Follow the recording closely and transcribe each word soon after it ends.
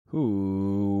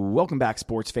Welcome back,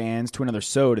 sports fans, to another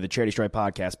Sode of the Charity Stripe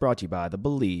podcast, brought to you by the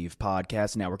Believe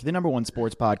Podcast Network, the number one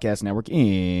sports podcast network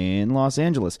in Los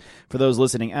Angeles. For those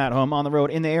listening at home, on the road,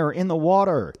 in the air, in the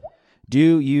water,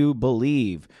 do you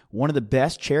believe? One of the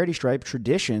best Charity Stripe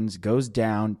traditions goes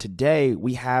down today.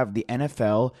 We have the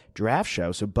NFL draft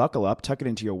show, so buckle up, tuck it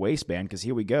into your waistband, because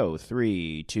here we go.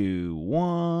 3, 2,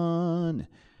 1.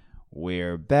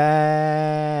 We're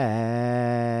back.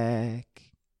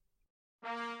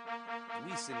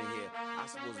 We sitting here, I'm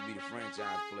supposed to be the franchise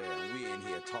player, and we in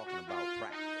here talking about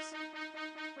practice. 5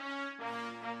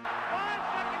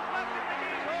 seconds left in the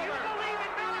game. Do you believe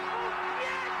in miracles?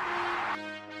 Yes!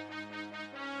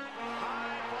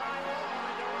 High fly ball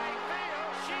into right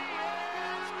field. She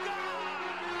is gone!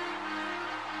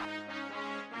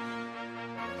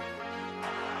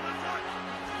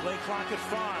 Play clock at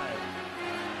 5.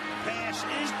 Pass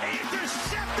is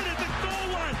intercepted at the goal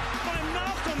line by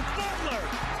Malcolm Butler.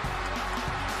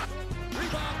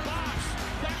 Rebound box.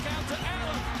 Back out to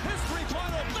Allen. His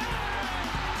three-pointer. Bang!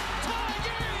 Tie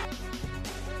game.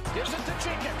 Gives it to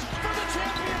Jenkins for the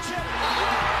championship.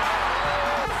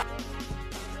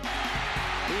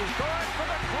 He's going for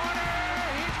the corner.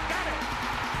 He's got it.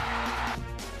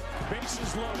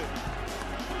 Bases loaded.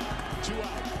 2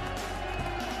 out.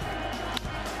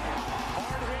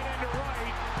 Hard hit into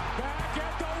right. Back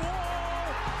at the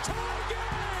wall. Tie game.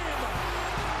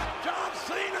 John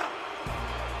Cena.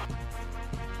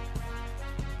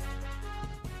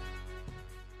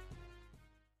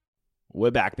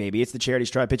 We're back, baby. It's the Charity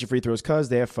Stripe. Pitch your free throws because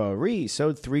they're free.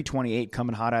 Sode 328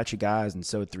 coming hot at you guys, and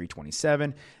Sode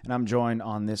 327. And I'm joined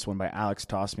on this one by Alex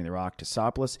Toss Me the Rock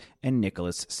Tosopoulos and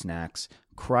Nicholas Snacks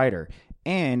Kreider.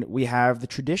 And we have the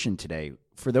tradition today.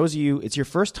 For those of you, it's your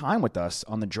first time with us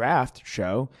on the draft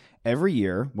show. Every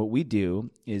year, what we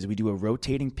do is we do a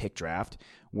rotating pick draft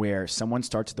where someone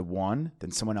starts at the 1,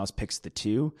 then someone else picks the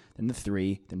 2, then the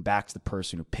 3, then back to the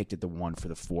person who picked at the 1 for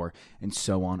the 4, and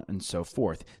so on and so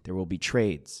forth. There will be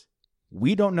trades.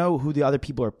 We don't know who the other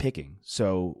people are picking,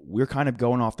 so we're kind of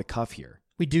going off the cuff here.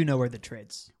 We do know where the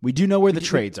trades. We do know where the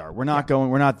trades are. We're not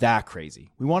that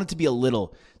crazy. We want it to be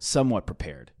somewhat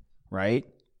prepared, right?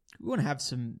 We want to have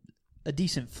a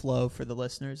decent flow for the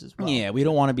listeners as well. Yeah, we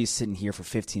don't want to be sitting here for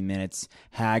 15 minutes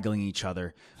haggling each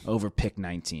other over pick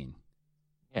 19.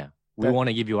 Yeah. We want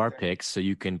to give you our picks so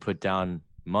you can put down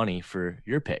money for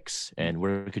your picks. And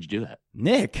where could you do that?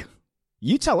 Nick,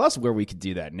 you tell us where we could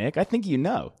do that, Nick. I think you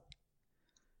know.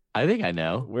 I think I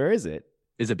know. Where is it?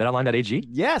 Is it betonline.ag?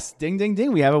 Yes. Ding, ding,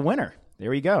 ding. We have a winner.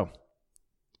 There we go.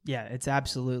 Yeah, it's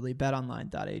absolutely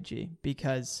betonline.ag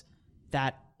because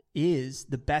that is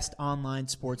the best online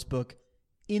sports book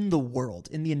in the world,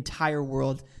 in the entire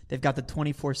world. They've got the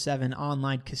 24/7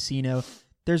 online casino.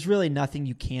 There's really nothing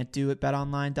you can't do at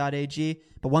betonline.ag,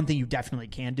 but one thing you definitely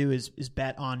can do is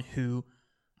bet on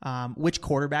which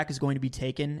quarterback is going to be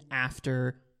taken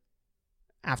after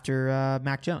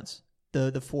Mac Jones,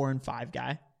 the 4 and 5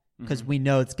 guy, because we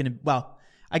know it's going to. Well,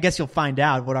 I guess you'll find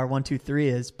out what our 1, 2, 3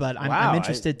 is, but I'm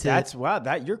interested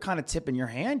to. You're kind of tipping your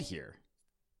hand here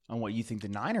on what you think the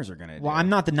Niners are going to do. Well, I'm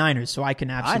not the Niners, so I can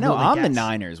absolutely I know, I'm guess. the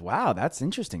Niners. Wow, that's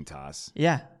interesting, Toss.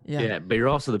 Yeah, but you're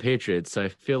also the Patriots, so I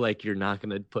feel like you're not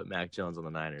going to put Mac Jones on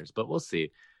the Niners, but we'll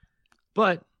see.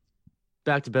 But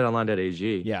back to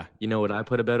betonline.ag. Yeah. You know what I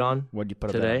put a bet on? What did you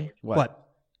put today? a bet on? What?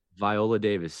 Viola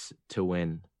Davis to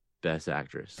win Best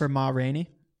Actress. For Ma Rainey?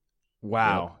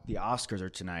 Wow, The Oscars are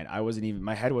tonight.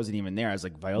 My head wasn't even there. I was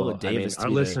like, Viola Davis. Our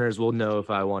listeners will know if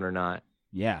I won or not.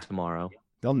 Yeah. Tomorrow.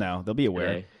 They'll know. They'll be aware.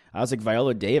 Today. I was like,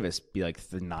 Viola Davis be like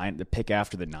the pick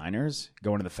after the Niners,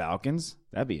 going to the Falcons.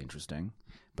 That'd be interesting.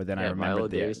 But then I remembered Viola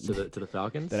Davis to the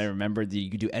Falcons. Then I remembered that you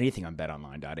could do anything on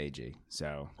betonline.ag.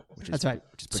 That's right.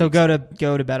 So go to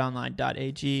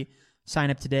betonline.ag, sign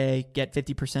up today, get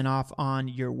 50% off on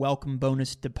your welcome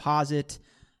bonus deposit.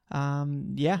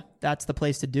 That's the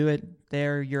place to do it.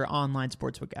 They're your online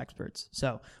sportsbook experts.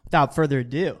 So without further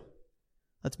ado,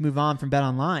 let's move on from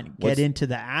BetOnline. Get into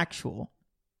the actual,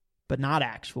 but not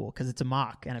actual, because it's a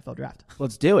mock NFL draft.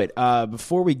 Let's do it.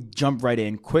 Before we jump right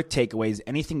in, quick takeaways.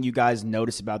 Anything you guys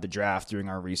notice about the draft during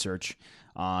our research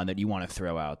that you want to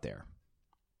throw out there?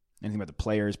 Anything about the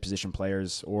players, position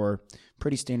players, or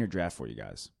pretty standard draft for you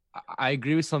guys? I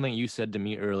agree with something you said to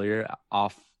me earlier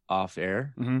off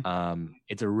air. Mm-hmm.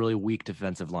 It's a really weak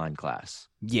defensive line class.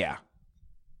 Yeah.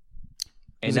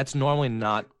 And that's normally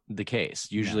not the case.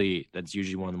 That's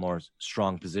usually one of the more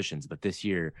strong positions. But this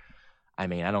year, I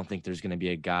don't think there's going to be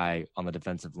a guy on the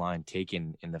defensive line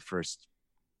taken in the first,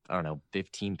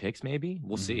 15 picks maybe.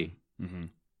 We'll see. Mm-hmm.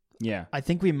 Yeah. I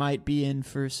think we might be in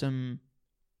for some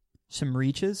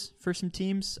reaches for some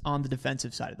teams on the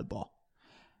defensive side of the ball.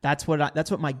 That's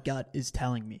what my gut is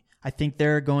telling me. I think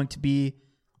there are going to be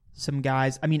some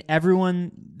guys. I mean,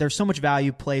 there's so much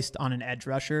value placed on an edge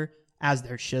rusher, as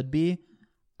there should be.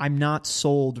 I'm not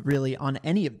sold really on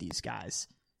any of these guys,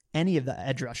 any of the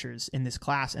edge rushers in this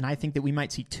class, and I think that we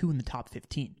might see 2 in the top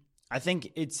 15. I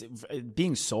think it's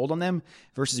being sold on them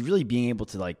versus really being able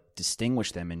to like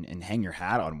distinguish them and hang your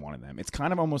hat on one of them. It's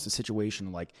kind of almost a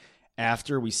situation like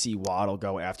after we see Waddle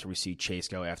go, after we see Chase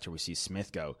go, after we see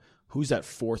Smith go, who's that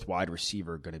fourth wide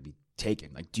receiver going to be taken?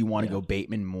 Like, do you want to go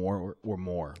Bateman more or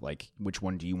more? Like, which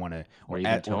one do you want to, or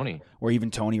even Tony, or even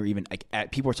Tony, or even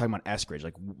like people are talking about Eskridge.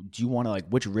 Like, do you want to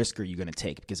which risk are you going to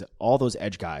take? Because all those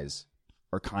edge guys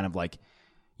are kind of like,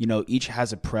 each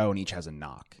has a pro and each has a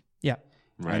knock. Yeah.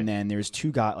 Right. And then there's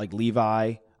 2 guys like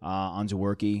Levi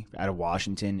Onzuwerke out of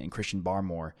Washington and Christian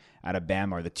Barmore out of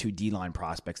Bama are the 2 D-line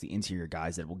prospects, the interior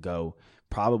guys that will go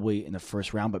probably in the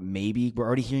first round, but maybe we're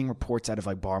already hearing reports out of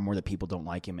like Barmore that people don't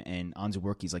like him, and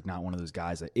Onzuwerke's like not one of those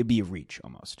guys that it'd be a reach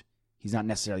almost. He's not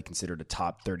necessarily considered a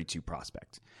top 32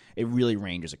 prospect. It really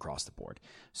ranges across the board.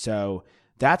 So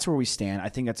that's where we stand. I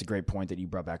think that's a great point that you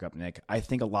brought back up, Nick. I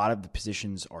think a lot of the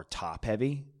positions are top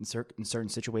heavy in certain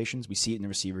situations. We see it in the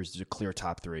receivers. There's a clear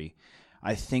top 3.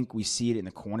 I think we see it in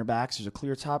the cornerbacks. There's a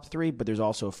clear top 3, but there's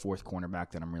also a 4th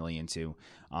cornerback that I'm really into.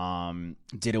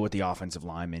 Ditto with the offensive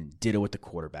linemen, ditto with the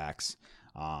quarterbacks.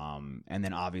 And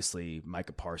then obviously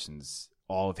Micah Parsons,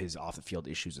 all of his off-the-field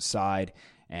issues aside,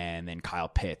 and then Kyle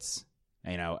Pitts,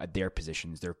 at their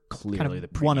positions, they're clearly kind of the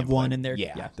premium one of one player. in there.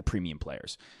 Yeah, the premium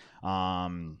players.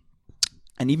 And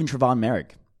even Trevon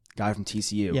Merrick, guy from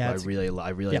TCU. Yeah, I really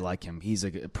like him. He's a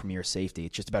premier safety.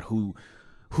 It's just about who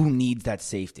needs that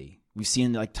safety. We've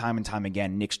seen like time and time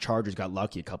again. Nick's Chargers got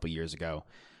lucky a couple years ago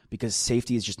because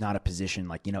safety is just not a position.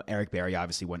 Like Eric Berry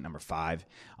obviously went number 5,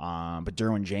 but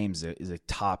Derwin James was a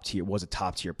top tier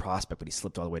prospect, but he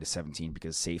slipped all the way to 17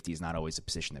 because safety is not always a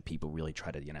position that people really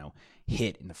try to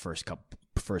hit in the first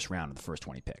round of the first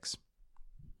 20 picks.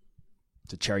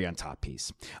 It's a cherry on top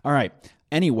piece. All right.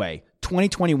 Anyway,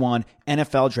 2021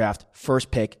 NFL Draft,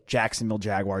 first pick, Jacksonville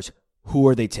Jaguars. Who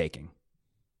are they taking?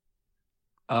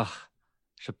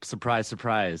 Surprise,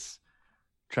 surprise.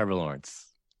 Trevor Lawrence.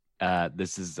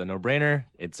 This is a no-brainer.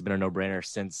 It's been a no-brainer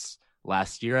since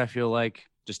last year, I feel like,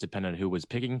 just depending on who was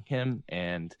picking him.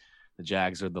 And the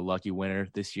Jags are the lucky winner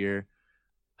this year.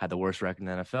 Had the worst record in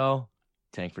the NFL.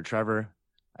 Tank for Trevor.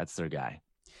 That's their guy.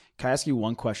 Can I ask you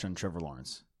one question on Trevor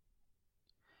Lawrence?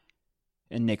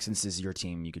 And Nick, since this is your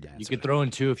team, you could answer. You could throw in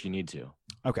 2 if you need to.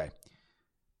 Okay.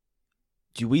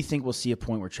 Do we think we'll see a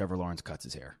point where Trevor Lawrence cuts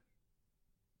his hair?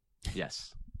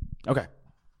 Yes. Okay.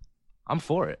 I'm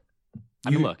for it. I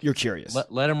mean, look. You're curious.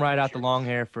 Let him ride out the long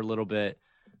hair for a little bit.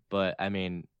 But, I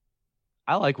mean,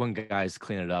 I like when guys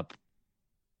clean it up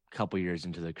a couple years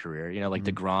into their career. Like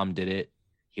DeGrom did it.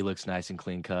 He looks nice and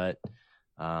clean cut.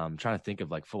 I'm trying to think of,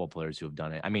 like, football players who have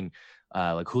done it. I mean,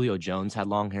 like Julio Jones had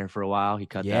long hair for a while. He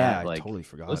cut that. I totally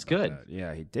forgot. Looks good. That.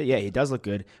 Yeah, he did. Yeah, he does look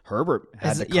good. Herbert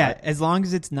had the cut. As long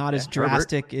as it's not as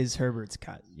drastic as Herbert's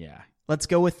cut. Yeah. Let's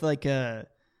go with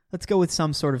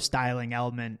some sort of styling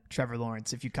element, Trevor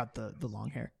Lawrence, if you cut the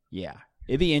long hair. Yeah.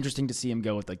 It'd be interesting to see him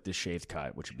go with like the shaved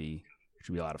cut, which would be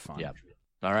a lot of fun. Yeah.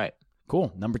 All right.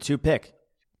 Cool. Number 2 pick.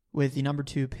 With the number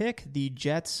 2 pick, the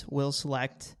Jets will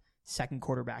select second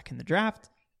quarterback in the draft,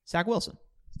 Zach Wilson.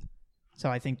 So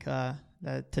I think to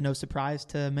no surprise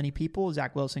to many people,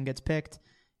 Zach Wilson gets picked,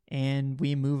 and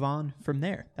we move on from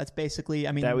there. That's basically,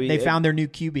 they found their new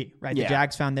QB, right? Yeah. The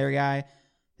Jags found their guy.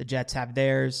 The Jets have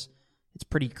theirs. It's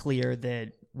pretty clear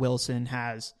that Wilson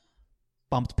has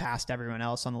bumped past everyone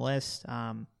else on the list.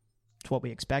 It's what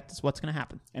we expect. It's what's going to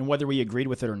happen. And whether we agreed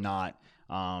with it or not,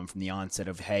 from the onset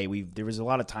of, there was a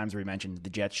lot of times where we mentioned the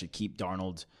Jets should keep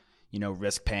Darnold,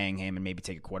 risk paying him and maybe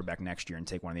take a quarterback next year and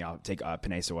take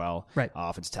Penei Sewell, right,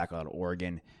 offensive tackle out of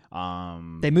Oregon.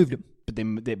 They moved him,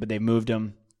 but they moved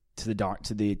him to the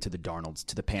Darnolds,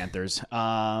 to the Panthers.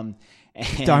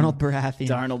 Darnold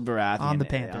Baratheon on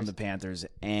the Panthers,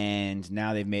 and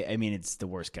now they've made. It's the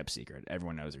worst kept secret.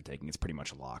 Everyone knows they're taking. It's pretty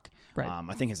much a lock. Right.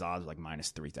 I think his odds were like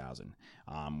minus 3,000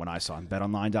 when I saw him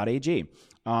betonline.ag.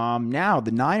 Now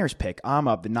the Niners pick. I'm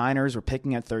up. The Niners were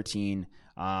picking at 13.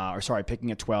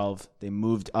 Picking at 12. They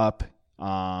moved up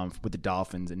with the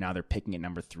Dolphins, and now they're picking at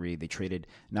number 3. They traded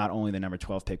not only the number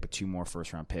 12 pick, but 2 more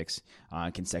first-round picks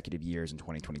in consecutive years in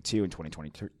 2022 and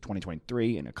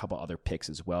 2023, and a couple other picks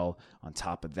as well on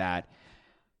top of that.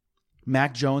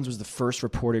 Mac Jones was the first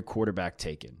reported quarterback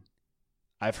taken.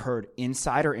 I've heard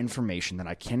insider information that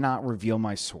I cannot reveal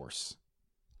my source.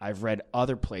 I've read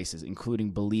other places, including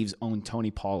Believe's own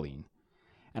Tony Pauline,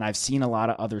 and I've seen a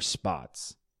lot of other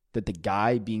spots that the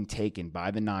guy being taken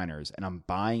by the Niners, and I'm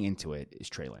buying into it, is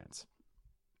Trey Lance.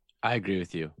 I agree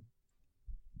with you.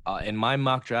 In my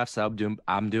mock drafts that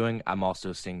I'm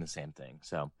also seeing the same thing.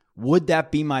 So would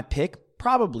that be my pick?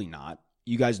 Probably not.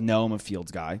 You guys know I'm a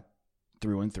Fields guy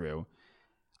through and through.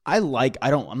 I'm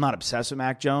not obsessed with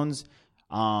Mac Jones,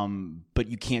 but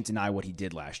you can't deny what he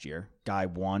did last year. Guy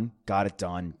won, got it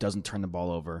done, doesn't turn the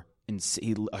ball over, and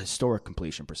a historic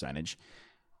completion percentage.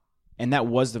 And that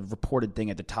was the reported thing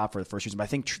at the top for the first season. But I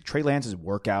think Trey Lance's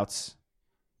workouts,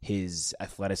 his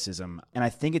athleticism, and I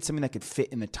think it's something that could fit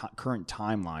in the current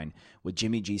timeline with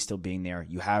Jimmy G still being there.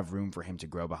 You have room for him to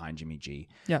grow behind Jimmy G.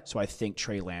 Yeah. So I think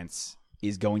Trey Lance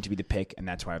is going to be the pick, and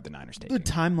that's why I have the Niners taking. The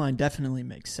timeline definitely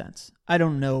makes sense. I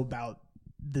don't know about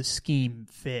the scheme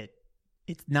fit.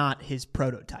 It's not his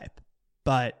prototype,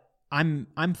 but I'm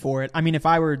for it. I mean, if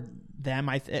I were them,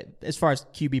 as far as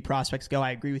QB prospects go,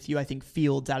 I agree with you. I think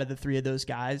Fields, out of the three of those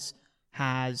guys,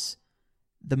 has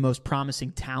the most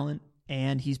promising talent,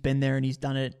 and he's been there and he's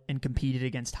done it and competed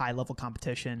against high-level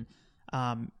competition.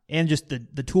 And just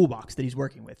the toolbox that he's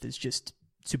working with is just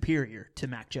superior to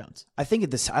Mac Jones. I think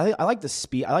I like the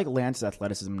speed. I like Lance's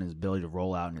athleticism and his ability to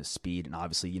roll out and his speed, and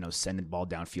obviously, send the ball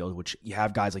downfield, which you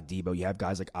have guys like Debo, you have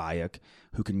guys like Ayuk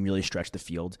who can really stretch the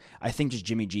field. I think just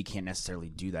Jimmy G can't necessarily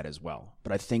do that as well.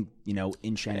 But I think,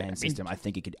 in Shanahan's system, I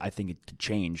think it could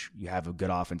change. You have a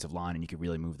good offensive line and you could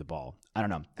really move the ball. I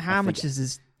don't know. How much has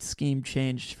his scheme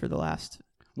changed for the last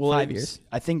 5 years?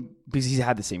 I think because he's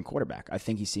had the same quarterback. I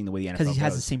think he's seeing the way the NFL goes. Because he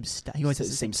has the same style. He always has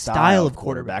the same style of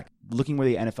quarterback. Looking where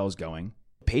the NFL is going,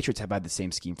 Patriots have had the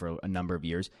same scheme for a number of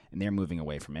years, and they're moving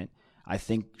away from it. I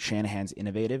think Shanahan's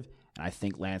innovative, and I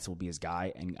think Lance will be his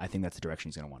guy, and I think that's the direction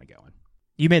he's going to want to go in.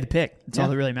 You made the pick. That's all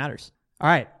that really matters. All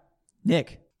right,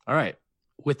 Nick. All right.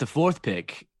 With the fourth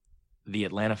pick, the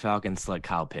Atlanta Falcons select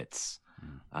Kyle Pitts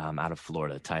out of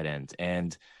Florida, tight end.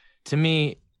 And to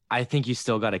me, I think you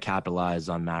still got to capitalize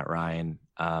on Matt Ryan.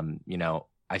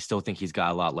 I still think he's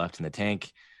got a lot left in the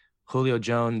tank. Julio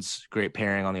Jones, great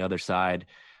pairing on the other side.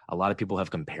 A lot of people have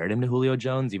compared him to Julio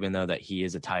Jones, even though that he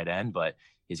is a tight end, but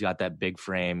he's got that big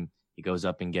frame. He goes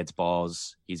up and gets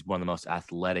balls. He's one of the most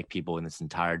athletic people in this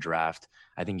entire draft.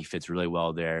 I think he fits really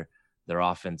well there. Their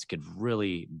offense could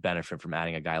really benefit from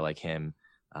adding a guy like him,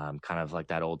 kind of like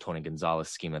that old Tony Gonzalez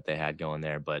scheme that they had going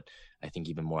there, but I think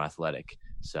even more athletic.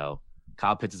 So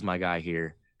Kyle Pitts is my guy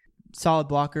here. Solid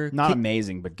blocker. Not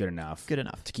amazing, but good enough. Good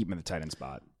enough to keep him in the tight end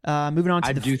spot. Moving on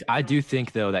to I do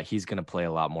think, though, that he's going to play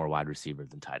a lot more wide receiver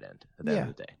than tight end at the end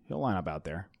of the day. He'll line up out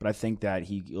there. But I think that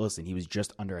he was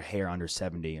just under a hair under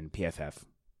 70 in PFF,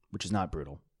 which is not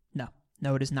brutal.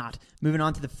 No, it is not. Moving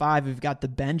on to the 5, we've got the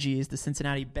Benjis, the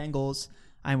Cincinnati Bengals.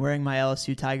 I'm wearing my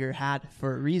LSU Tiger hat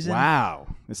for a reason. Wow.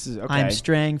 This is okay. I'm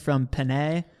straying from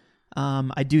Panay.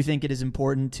 I do think it is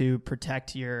important to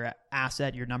protect your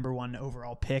asset, your number one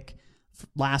overall pick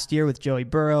last year with Joey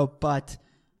Burrow, but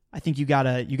I think you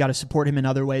gotta support him in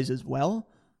other ways as well.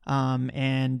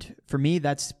 And for me,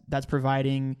 that's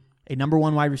providing a number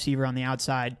one wide receiver on the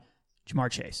outside, Jamar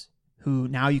Chase, who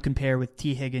now you can pair with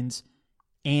T. Higgins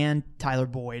and Tyler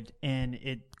Boyd, and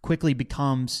it quickly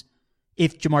becomes,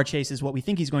 if Jamar Chase is what we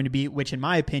think he's going to be, which in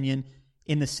my opinion,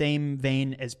 in the same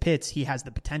vein as Pitts, he has the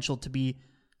potential to be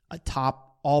a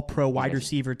top all-pro wide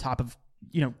receiver, top of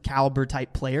caliber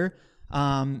type player.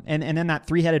 And then that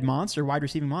three-headed monster, wide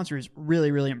receiving monster, is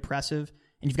really, really impressive.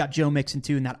 And you've got Joe Mixon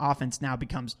too, and that offense now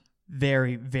becomes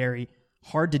very, very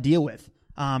hard to deal with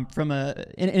in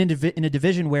a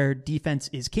division where defense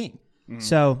is king. Mm-hmm.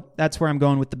 So that's where I'm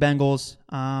going with the Bengals.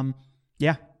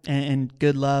 And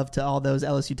good love to all those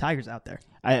LSU Tigers out there.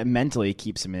 I mentally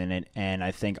keeps him in it, and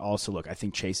I think also, I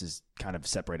think Chase has kind of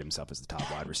separated himself as the top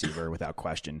wide receiver without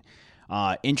question.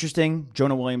 Interesting.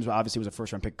 Jonah Williams obviously was a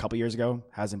first-round pick a couple years ago.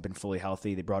 Hasn't been fully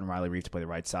healthy. They brought in Riley Reef to play the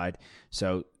right side.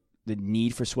 So the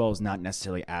need for Swell is not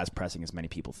necessarily as pressing as many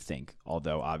people think,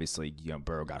 although obviously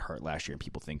Burrow got hurt last year, and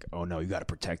people think, oh, no, you got to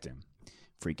protect him.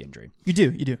 Freak injury. You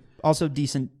do. Also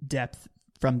decent depth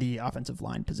from the offensive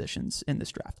line positions in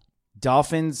this draft.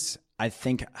 Dolphins, I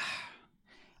think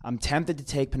I'm tempted to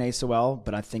take Penei Sewell,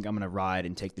 but I think I'm going to ride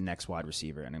and take the next wide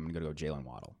receiver, and I'm going to go Jalen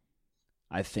Waddle.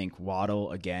 I think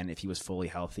Waddle, again, if he was fully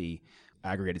healthy,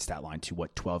 aggregated stat line to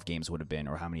what 12 games would have been,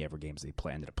 or how many ever games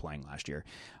they ended up playing last year,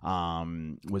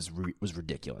 was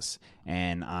ridiculous.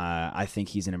 And I think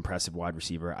he's an impressive wide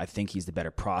receiver. I think he's the better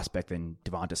prospect than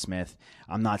Devonta Smith.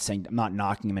 I'm not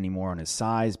knocking him anymore on his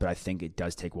size, but I think it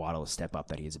does take Waddle a step up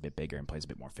that he is a bit bigger and plays a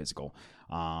bit more physical.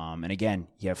 And again,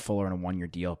 you have Fuller on a 1-year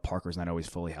deal. Parker's not always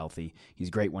fully healthy. He's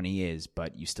great when he is,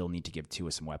 but you still need to give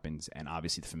Tua some weapons, and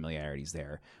obviously the familiarity is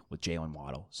there with Jalen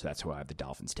Waddle. So that's who I have the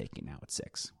Dolphins taking now at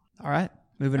 6. All right.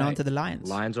 Moving All on right. to the Lions.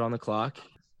 Lions are on the clock.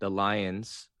 The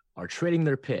Lions are trading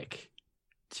their pick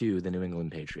to the New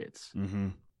England Patriots. Mm-hmm.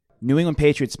 New England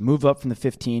Patriots move up from the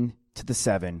 15 to the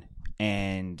 7,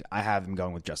 and I have them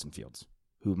going with Justin Fields,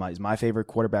 who is my favorite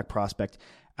quarterback prospect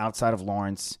outside of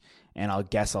Lawrence, and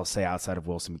I'll say outside of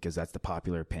Wilson because that's the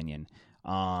popular opinion.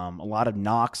 A lot of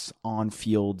knocks on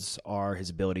Fields are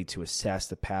his ability to assess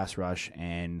the pass rush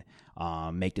and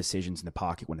make decisions in the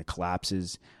pocket when it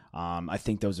collapses. I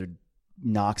think those are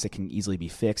knocks that can easily be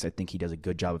fixed. I think he does a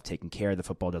good job of taking care of the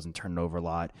football, doesn't turn it over a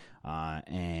lot,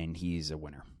 and he's a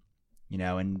winner.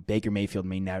 And Baker Mayfield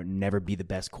may never be the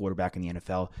best quarterback in the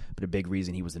NFL, but a big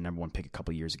reason he was the number one pick a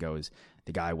couple years ago is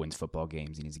the guy wins football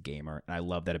games and he's a gamer, and I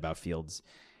love that about Fields.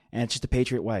 And it's just a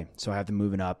Patriot way, so I have them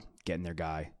moving up, getting their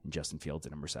guy, Justin Fields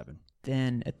at number 7.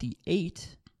 Then at the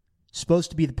 8,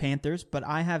 supposed to be the Panthers, but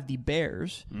I have the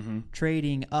Bears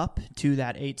trading up to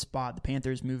that 8 spot. The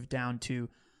Panthers moved down to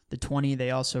the 20.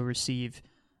 They also receive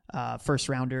first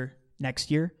rounder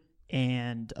next year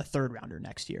and a third rounder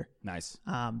next year. Nice.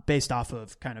 Based off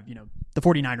of kind of, the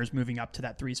 49ers moving up to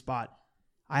that 3 spot.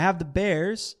 I have the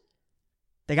Bears.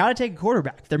 They got to take a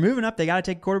quarterback. If they're moving up, they got to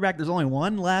take a quarterback. There's only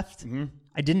one left. Mm-hmm.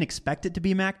 I didn't expect it to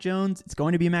be Mac Jones. It's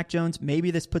going to be Mac Jones.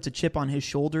 Maybe this puts a chip on his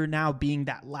shoulder now, being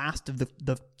that last of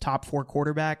the top 4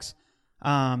 quarterbacks.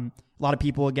 A lot of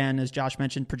people, again, as Josh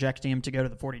mentioned, projecting him to go to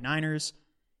the 49ers.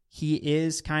 He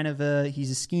is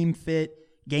he's a scheme fit,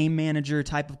 game manager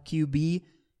type of QB,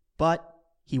 but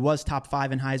he was top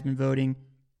 5 in Heisman voting.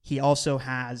 He also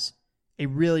has a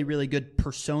really, really good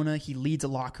persona. He leads a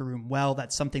locker room well.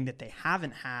 That's something that they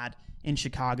haven't had in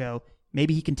Chicago.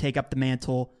 Maybe he can take up the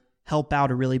mantle, help out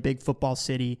a really big football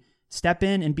city, step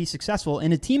in and be successful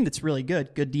in a team that's really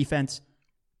good defense.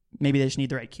 Maybe they just need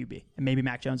the right QB, and maybe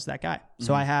Mac Jones is that guy.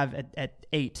 So I have at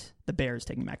 8 the Bears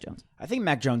taking Mac Jones. I think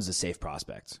Mac Jones is a safe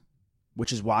prospect,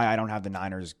 which is why I don't have the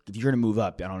Niners. If you're going to move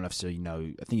up, I don't necessarily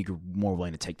I think you're more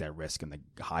willing to take that risk and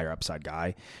the higher upside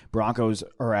guy. Broncos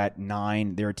are at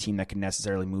 9. They're a team that can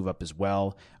necessarily move up as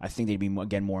well. I think they'd be,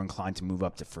 again, more inclined to move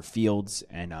up for Fields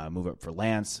and move up for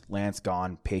Lance. Lance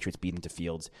gone. Patriots beat him to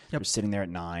Fields. Yep. They're sitting there at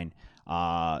 9.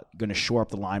 Going to shore up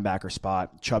the linebacker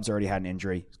spot. Chubb's already had an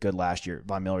injury. He's good last year.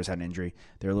 Von Miller's had an injury.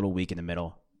 They're a little weak in the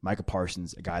middle. Micah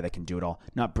Parsons, a guy that can do it all.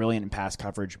 Not brilliant in pass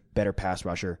coverage, better pass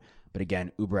rusher, but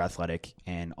again, uber athletic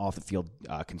and off the field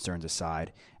concerns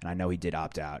aside. And I know he did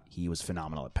opt out. He was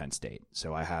phenomenal at Penn State.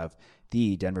 So I have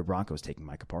the Denver Broncos taking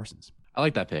Micah Parsons. I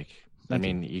like that pick.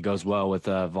 He goes well with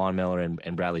Von Miller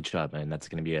and Bradley Chubb, and that's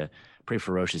going to be a pretty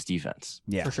ferocious defense.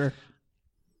 Yeah, for sure.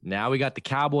 Now we got the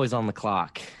Cowboys on the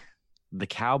clock. The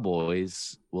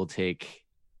Cowboys will take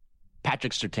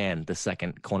Patrick Surtain, the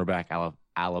second cornerback,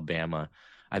 Alabama.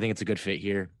 I think it's a good fit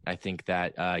here. I think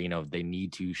that, they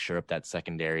need to shore up that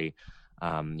secondary.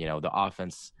 The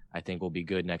offense, I think, will be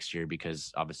good next year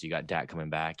because obviously you got Dak coming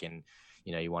back and,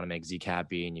 you want to make Zeke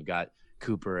happy and you've got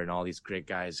Cooper and all these great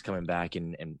guys coming back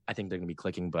and I think they're going to be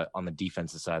clicking. But on the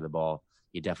defensive side of the ball,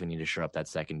 you definitely need to shore up that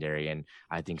secondary. And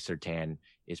I think Surtain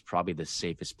is probably the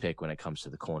safest pick when it comes to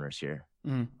the corners here.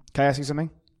 Mm. Can I ask you something?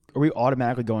 Are we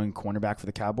automatically going cornerback for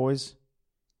the Cowboys?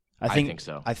 I think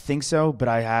so. I think so, but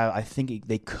I think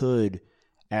they could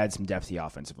add some depth to the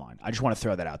offensive line. I just want to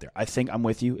throw that out there. I think I'm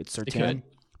with you. It's Surtain,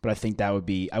 but I think that would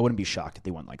be – I wouldn't be shocked if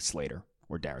they went like Slater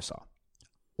or Darisaw.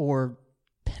 Or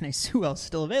Penei Sewell's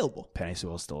still available. Penei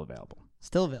Sewell's still available.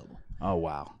 Still available. Oh,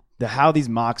 wow. How these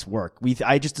mocks work.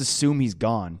 I just assume he's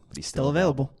gone, but he's still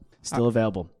available. Still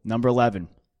available. Number 11,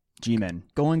 G-Men.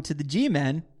 Going to the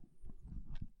G-Men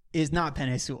is not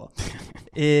Penei Sewell.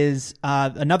 Is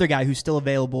another guy who's still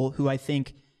available, who I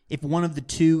think if one of the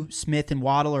two, Smith and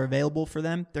Waddle, are available for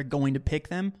them, they're going to pick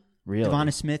them. Really?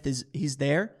 Devonta Smith, he's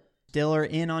there. Still are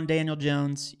in on Daniel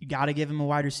Jones. You got to give him a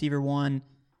wide receiver 1.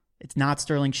 It's not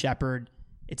Sterling Shepard.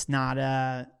 It's not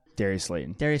Darius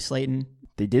Slayton.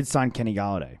 They did sign Kenny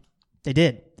Golladay. They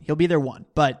did. He'll be their 1.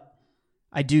 But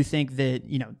I do think that,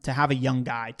 to have a young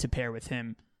guy to pair with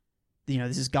him,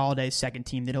 this is Galladay's second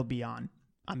team that he'll be on.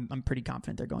 I'm pretty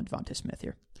confident they're going Devonta Smith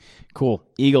here. Cool.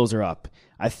 Eagles are up.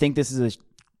 I think this is a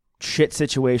shit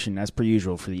situation, as per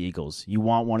usual, for the Eagles. You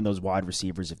want one of those wide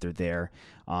receivers if they're there.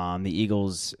 The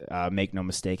Eagles, make no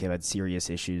mistake, have had serious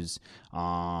issues,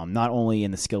 not only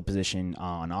in the skill position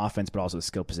on offense, but also the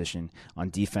skill position on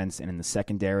defense and in the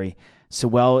secondary.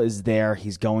 Sewell is there.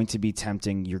 He's going to be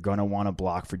tempting. You're going to want to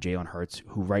block for Jalen Hurts,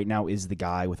 who right now is the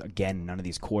guy with, again, none of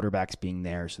these quarterbacks being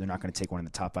there, so they're not going to take one of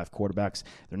the top 5 quarterbacks.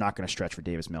 They're not going to stretch for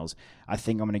Davis Mills. I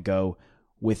think I'm going to go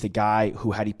with the guy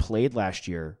who, had he played last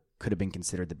year, could have been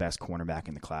considered the best cornerback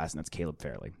in the class, and that's Caleb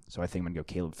Fairley. So I think I'm going to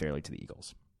go Caleb Fairley to the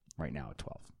Eagles right now at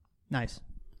 12. Nice.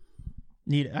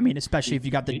 Especially if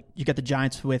you got the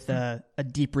Giants with a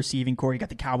deep receiving core, you got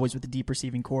the Cowboys with a deep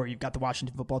receiving core, you've got the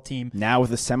Washington football team now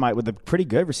with a pretty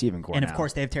good receiving core, and now. Of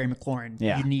course they have Terry McLaurin.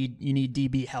 Yeah. You need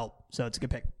DB help, so it's a good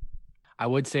pick. I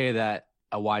would say that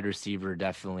a wide receiver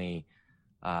definitely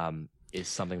is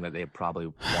something that they probably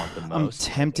want the most.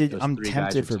 I'm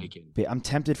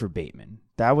tempted for Bateman.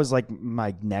 That was like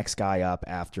my next guy up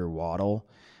after Waddle.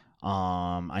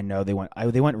 I know they went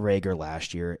Rager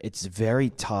last year. It's very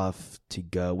tough to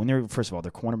go when first of all,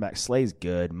 their cornerback Slay's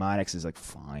good. Maddox is like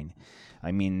fine.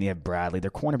 I mean, they have Bradley.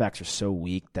 Their cornerbacks are so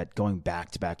weak that going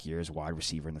back-to-back years wide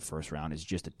receiver in the first round is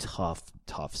just a tough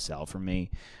sell for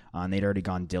me. And they'd already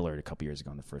gone Dillard a couple years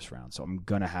ago in the first round. So I'm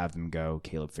going to have them go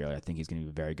Caleb Fairley. I think he's going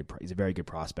to be he's a very good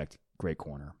prospect, great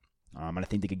corner. And I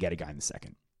think they could get a guy in the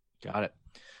second. Got it.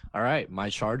 All right, my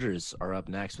Chargers are up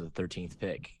next with the 13th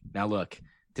pick. Now, look,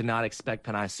 did not expect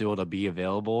Penei Sewell to be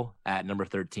available at number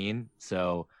 13,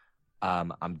 so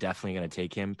I'm definitely going to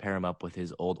take him, pair him up with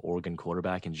his old Oregon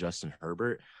quarterback in Justin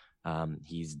Herbert.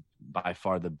 He's by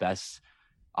far the best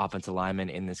offensive lineman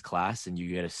in this class, and you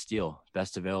get a steal,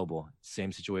 best available.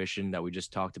 Same situation that we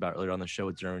just talked about earlier on the show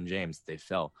with Derwin James. They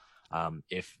fell.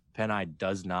 If Penei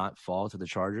does not fall to the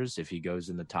Chargers, if he goes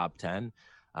in the top 10,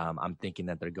 I'm thinking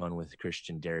that they're going with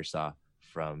Christian Darrisaw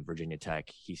from Virginia Tech.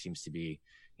 He seems to be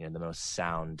the most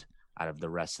sound out of the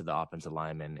rest of the offensive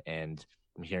linemen, and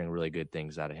I'm hearing really good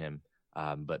things out of him.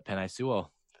 But Penei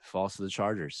Sewell falls to the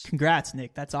Chargers. Congrats,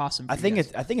 Nick. That's awesome. I think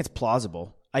it's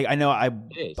plausible. I know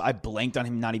I blanked on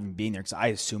him not even being there because I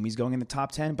assume he's going in the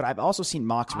top 10, but I've also seen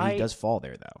mocks where he does fall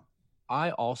there, though.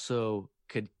 I also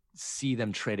could see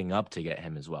them trading up to get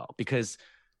him as well, because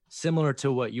similar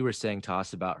to what you were saying,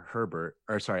 Toss, about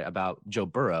about Joe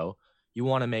Burrow, you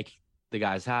want to make the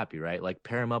guys happy, right? Like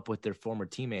pair him up with their former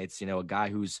teammates, a guy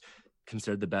who's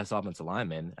considered the best offensive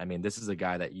lineman. I mean, this is a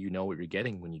guy that you know what you're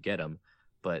getting when you get him,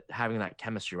 but having that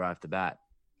chemistry right off the bat,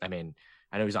 I mean,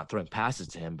 I know he's not throwing passes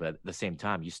to him, but at the same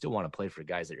time, you still want to play for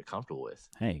guys that you're comfortable with.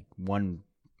 Hey, one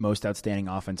most outstanding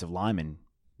offensive lineman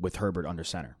with Herbert under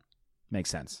center. Makes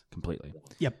sense completely.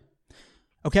 Yep.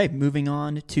 Okay, moving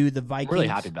on to the Vikings. I'm really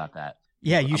happy about that.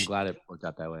 Yeah, I'm glad it worked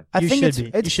out that way. I think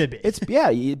you should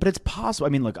be. But it's possible. I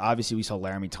mean, look, obviously we saw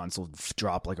Laramie Tunsil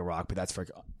drop like a rock, but that's for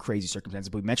crazy circumstances.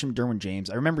 But we mentioned Derwin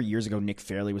James. I remember years ago, Nick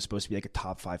Fairley was supposed to be like a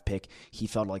top 5 pick. He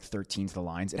fell to like 13 to the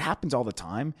Lions. It happens all the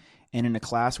time. And in a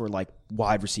class where like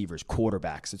wide receivers,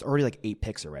 quarterbacks, it's already like 8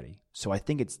 picks already. So I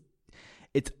think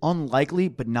it's unlikely,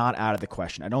 but not out of the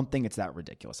question. I don't think it's that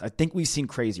ridiculous. I think we've seen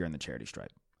crazier in the charity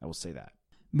stripe. I will say that.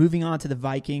 Moving on to the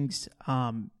Vikings,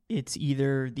 it's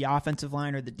either the offensive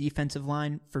line or the defensive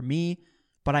line for me,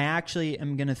 but I actually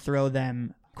am going to throw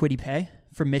them Kwity Paye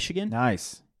from Michigan.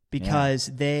 Nice. Because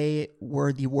they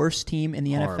were the worst team in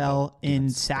the NFL in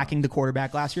sacking the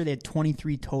quarterback last year. They had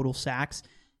 23 total sacks.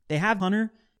 They have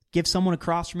Hunter. Give someone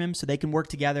across from him so they can work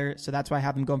together. So that's why I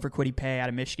have them going for Kwity Paye out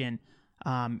of Michigan.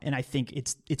 And I think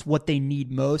it's what they need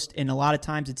most. And a lot of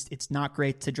times it's not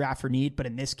great to draft for need, but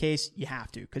in this case you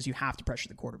have to, because you have to pressure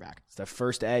the quarterback. It's the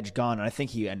first edge gone, and I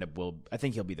think I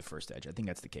think he'll be the first edge. I think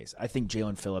that's the case. I think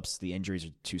Jalen Phillips, the injuries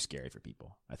are too scary for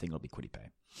people. I think it'll be Kwity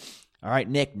Paye. All right,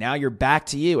 Nick, now you're back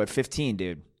to you at 15,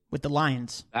 dude. With the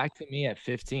Lions. Back to me at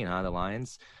 15, huh? The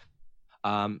Lions.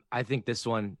 I think this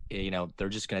one, they're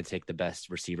just going to take the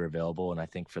best receiver available, and I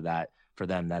think for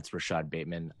them, that's Rashad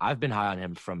Bateman. I've been high on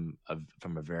him from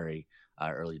a very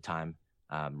early time.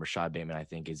 Rashad Bateman, I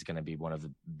think, is going to be one of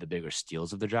the bigger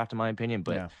steals of the draft, in my opinion.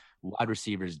 But wide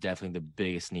receiver is definitely the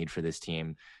biggest need for this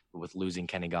team. With losing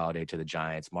Kenny Golladay to the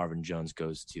Giants, Marvin Jones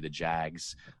goes to the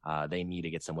Jags. They need to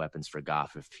get some weapons for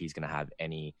Goff if he's going to have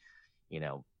any,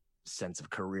 sense of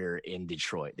career in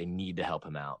Detroit. They need to help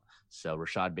him out. So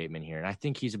Rashad Bateman here, and I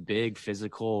think he's a big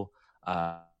physical.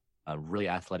 A really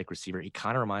athletic receiver. He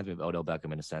kind of reminds me of Odell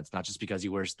Beckham in a sense, not just because he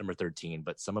wears number 13,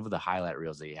 but some of the highlight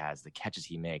reels that he has, the catches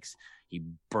he makes, he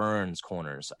burns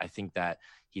corners. I think that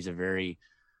he's a very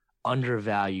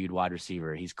undervalued wide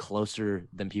receiver. He's closer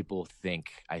than people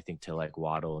think, I think, to like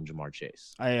Waddle and Jamar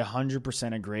Chase. I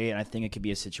 100% agree, and I think it could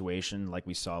be a situation like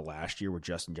we saw last year where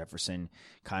Justin Jefferson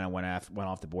kind of went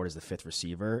off the board as the 5th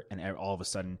receiver, and all of a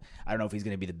sudden, I don't know if he's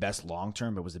going to be the best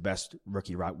long-term, but was the best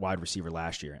rookie wide receiver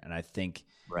last year. And I think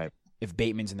if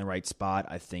Bateman's in the right spot,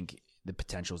 I think the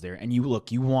potential's there. And you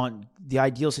want the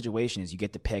ideal situation is you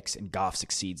get the picks and Goff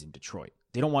succeeds in Detroit.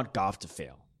 They don't want Goff to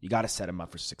fail. You got to set him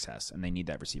up for success, and they need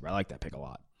that receiver. I like that pick a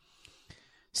lot.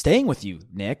 Staying with you,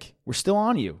 Nick. We're still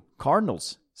on you.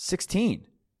 Cardinals, 16.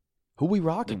 Who we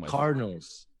rocking with?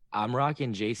 Cardinals. I'm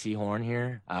rocking J.C. Horn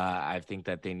here. I think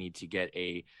that they need to get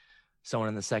someone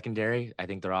in the secondary. I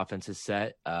think their offense is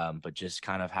set, but just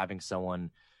kind of having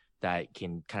someone that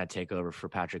can kind of take over for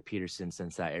Patrick Peterson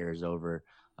since that era is over.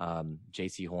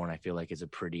 JC Horn, I feel like, is a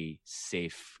pretty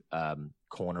safe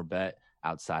corner bet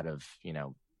outside of,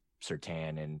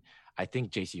 Surtain. And I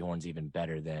think JC Horn's even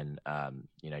better than,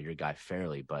 your guy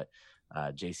Fairley, but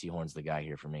JC Horn's the guy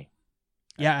here for me.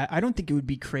 Yeah, I don't think it would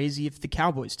be crazy if the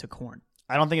Cowboys took Horn.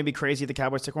 I don't think it'd be crazy if the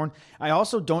Cowboys took Horn. I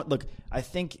also don't look. I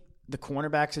think the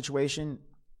cornerback situation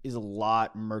is a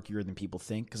lot murkier than people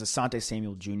think because Asante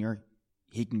Samuel Jr.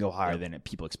 he can go higher than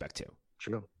people expect to.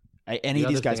 True. Any of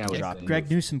these guys can drop. Greg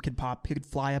Newsome could pop. He could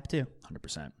fly up too.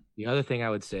 100%. The other thing I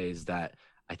would say is that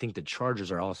I think the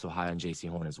Chargers are also high on JC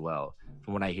Horn as well.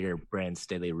 From what I hear, Brandon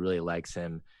Staley really likes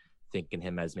him, thinking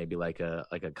him as maybe like a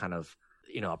kind of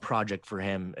a project for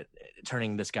him,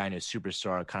 turning this guy into a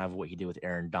superstar, kind of what he did with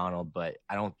Aaron Donald. But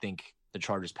I don't think the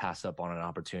Chargers pass up on an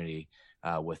opportunity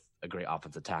with a great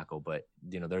offensive tackle. But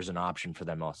there's an option for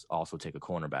them to also take a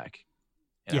cornerback,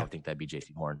 and I don't think that'd be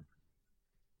JC Horn.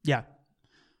 Yeah,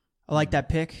 I like that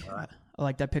pick. I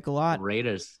like that pick a lot.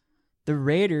 The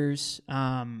Raiders,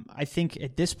 I think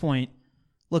at this point,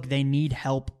 look, they need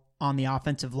help on the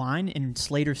offensive line, and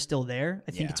Slater's still there.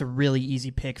 I think it's a really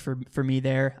easy pick for me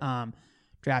there.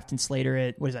 Drafting Slater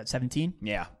at, 17?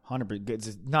 Yeah, 100%.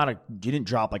 It's not you didn't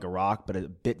drop like a rock, but a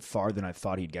bit farther than I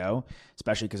thought he'd go,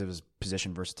 especially because of his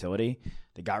position versatility.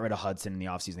 They got rid of Hudson in the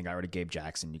offseason. They got rid of Gabe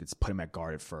Jackson. You could put him at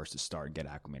guard at first to start and get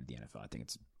acclimated to the NFL. I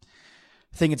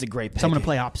think it's a great pick. So I'm going to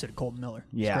play opposite of Colton Miller.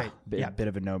 Yeah, bit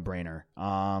of a no-brainer.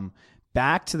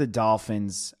 Back to the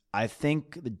Dolphins. I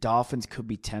think the Dolphins could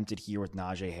be tempted here with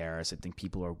Najee Harris. I think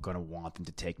people are going to want them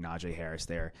to take Najee Harris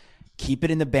there. Keep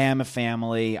it in the Bama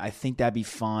family. I think that'd be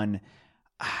fun.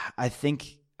 I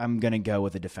think I'm going to go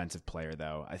with a defensive player,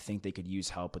 though. I think they could use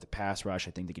help with the pass rush.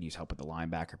 I think they could use help with the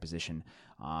linebacker position.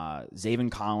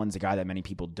 Zaven Collins, a guy that many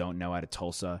people don't know out of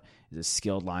Tulsa, is a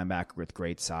skilled linebacker with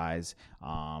great size,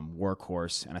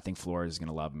 workhorse, and I think Flores is going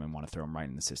to love him and want to throw him right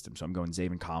in the system. So I'm going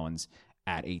Zaven Collins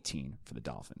at 18 for the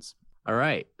Dolphins. All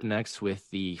right. Next with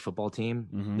the football team.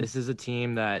 Mm-hmm. This is a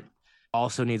team that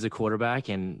also needs a quarterback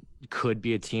and could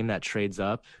be a team that trades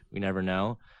up. We never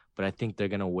know. But I think they're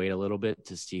going to wait a little bit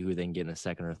to see who they can get in the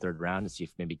second or third round to see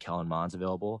if maybe Kellen Mond's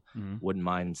available. Mm-hmm. Wouldn't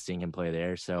mind seeing him play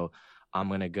there. So I'm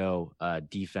going to go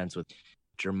defense with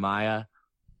Jeremiah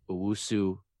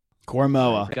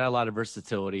Owusu-Koramoah. Got a lot of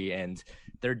versatility, and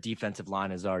their defensive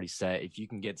line is already set. If you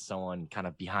can get someone kind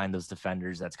of behind those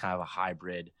defenders that's kind of a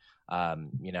hybrid,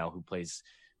 who plays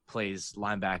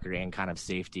linebacker and kind of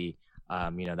safety,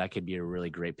 that could be a really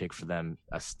great pick for them.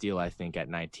 A steal, I think, at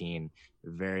 19.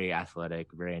 Very athletic,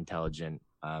 very intelligent,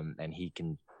 and he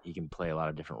can play a lot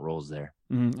of different roles there.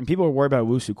 Mm-hmm. And people are worried about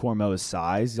Owusu-Koramoah's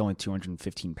size. He's only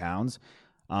 215 pounds.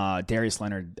 Darius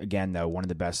Leonard, again, though, one of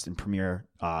the best and premier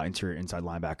interior inside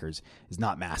linebackers, is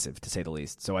not massive, to say the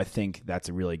least. So I think that's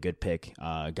a really good pick,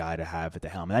 guy to have at the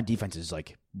helm. And that defense is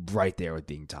like right there with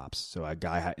being tops. So a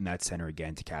guy in that center,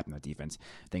 again, to captain that defense,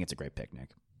 I think it's a great pick, Nick.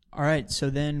 All right,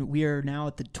 so then we are now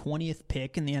at the 20th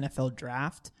pick in the NFL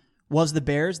draft. Was the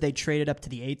Bears. They traded up to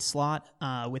the 8th slot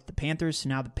with the Panthers. So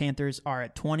now the Panthers are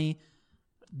at 20.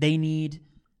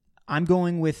 I'm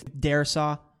going with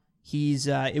Darisaw.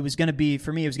 It was going to be,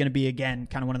 again,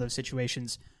 kind of one of those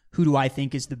situations. Who do I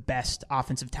think is the best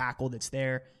offensive tackle that's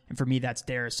there? And for me, that's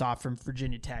Darisaw from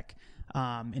Virginia Tech.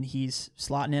 And he's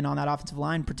slotting in on that offensive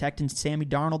line, protecting Sammy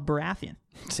Darnold-Baratheon.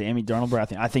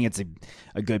 I think it's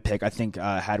a good pick. I think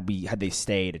had they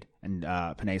stayed and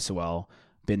Penei Sewell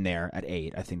been there at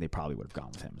 8, I think they probably would have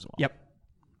gone with him as well. Yep.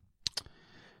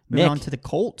 Nick, moving on to the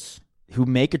Colts, who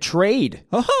make a trade.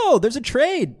 Oh, there's a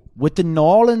trade with the New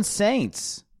Orleans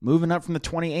Saints, moving up from the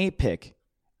 28 pick.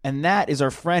 And that is our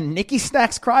friend Nicky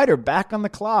Snacks Kreider back on the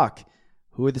clock.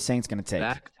 Who are the Saints going to take?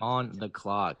 Back on the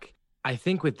clock. I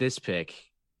think with this pick,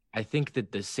 I think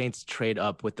that the Saints trade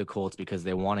up with the Colts because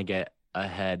they want to get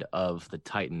ahead of the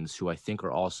Titans, who I think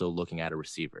are also looking at a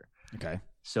receiver. Okay.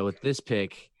 So with this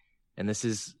pick, and this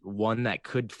is one that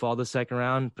could fall the second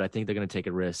round, but I think they're going to take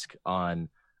a risk on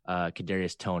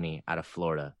Kadarius Toney out of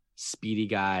Florida. Speedy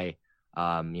guy,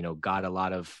 got a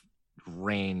lot of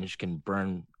range, can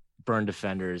burn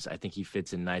defenders. I think he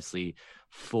fits in nicely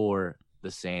for the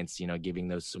Saints, giving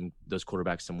those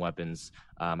quarterbacks some weapons.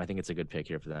 I think it's a good pick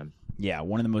here for them. Yeah,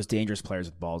 one of the most dangerous players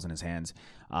with balls in his hands.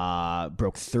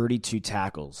 Broke 32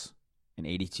 tackles and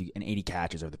 80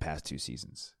 catches over the past 2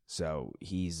 seasons. So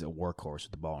he's a workhorse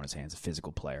with the ball in his hands, a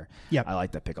physical player. Yep. I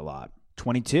like that pick a lot.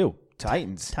 22,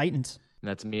 Titans. And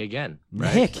that's me again.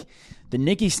 Right? Nick, the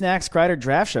Nicky Snacks Kreider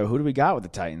draft show. Who do we got with the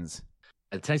Titans?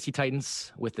 The Tennessee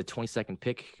Titans with the 22nd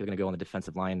pick. They're going to go on the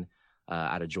defensive line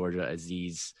out of Georgia,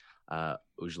 Azeez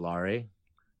Ojulari.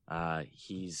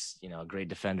 He's a great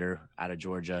defender out of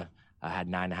Georgia. Had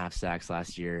 9.5 sacks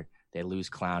last year. They lose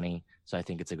Clowney, so I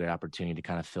think it's a great opportunity to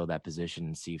kind of fill that position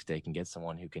and see if they can get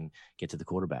someone who can get to the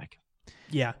quarterback.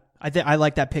 Yeah, I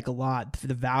like that pick a lot.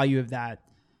 The value of that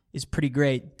is pretty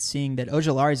great, seeing that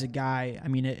Ojulari is a guy. I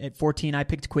mean, at 14, I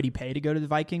picked Kwity Paye to go to the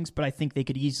Vikings, but I think they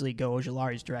could easily go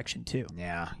Ojulari's direction too.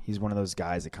 Yeah, he's one of those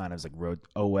guys that kind of is like rode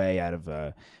Owe out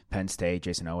of Penn State,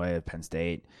 Jason Owe of Penn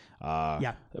State.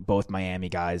 Both Miami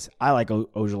guys. I like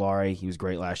Ojulari. He was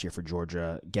great last year for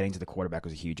Georgia. Getting to the quarterback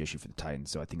was a huge issue for the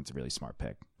Titans, so I think it's a really smart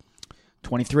pick.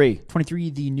 23,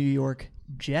 the New York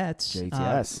Jets.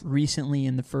 JTS. Recently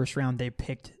in the first round, they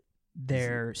picked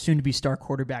their soon-to-be star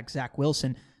quarterback, Zach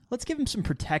Wilson. Let's give him some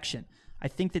protection. I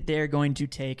think that they're going to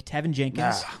take Tevin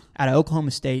Jenkins out of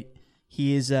Oklahoma State.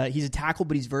 He's a tackle,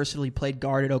 but he's versatile. He played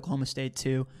guard at Oklahoma State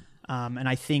too. And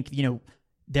I think,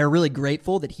 they're really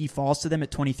grateful that he falls to them at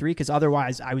 23, because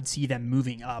otherwise I would see them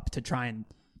moving up to try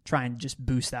and just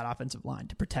boost that offensive line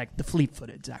to protect the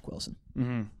fleet-footed Zach Wilson.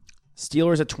 Mm-hmm.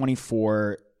 Steelers at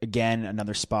 24. Again,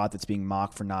 another spot that's being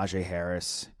mocked for Najee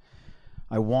Harris.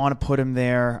 I want to put him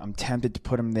there. I'm tempted to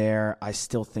put him there. I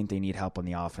still think they need help on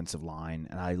the offensive line,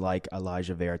 and I like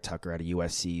Elijah Vera Tucker out of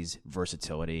USC's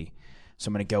versatility. So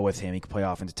I'm going to go with him. He can play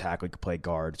offensive tackle. He can play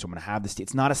guard. So I'm going to have this.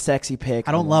 It's not a sexy pick.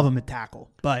 I don't love him at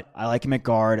tackle, but I like him at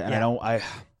guard, and yeah.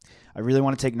 I really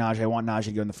want to take Najee. I want Najee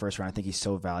to go in the first round. I think he's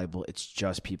so valuable. It's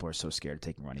just people are so scared of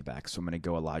taking running backs. So I'm going to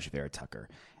go Elijah Vera Tucker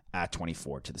at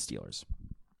 24 to the Steelers.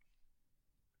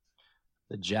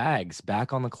 The Jags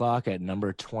back on the clock at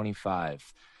number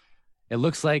 25. It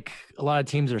looks like a lot of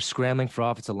teams are scrambling for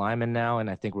offensive linemen now, and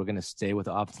I think we're going to stay with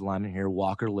the offensive lineman here.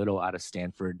 Walker Little out of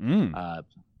Stanford,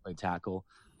 play tackle.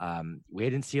 We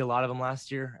didn't see a lot of him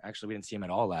last year. Actually, we didn't see him at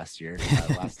all last year.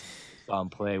 The last time we saw him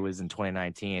play was in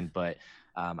 2019, but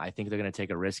I think they're going to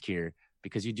take a risk here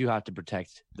because you do have to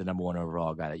protect the number 1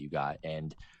 overall guy that you got.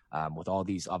 And with all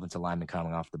these offensive linemen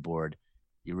coming off the board,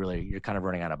 you're kind of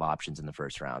running out of options in the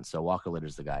first round. So Walker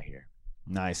Litter's the guy here.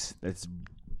 Nice. That's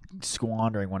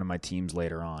squandering one of my teams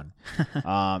later on.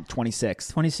 26.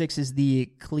 26 is the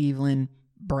Cleveland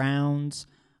Browns.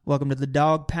 Welcome to the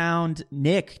Dog Pound.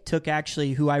 Nick took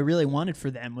actually who I really wanted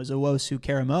for them was Owosu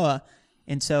Karamoa.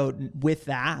 And so with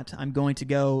that, I'm going to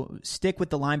go stick with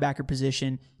the linebacker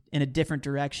position in a different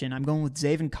direction. I'm going with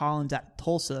Zaven Collins at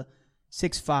Tulsa,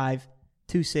 6'5",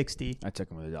 260. I took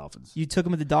him with the Dolphins. You took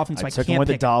him with the Dolphins, so I took can't him with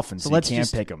the pick Dolphins, him. so you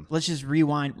can't pick him. Let's just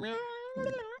rewind.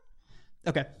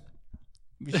 Okay.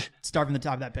 We should start from the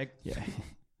top of that pick. Yeah.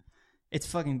 It's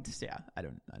fucking, yeah, I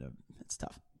don't, it's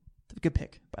tough. Good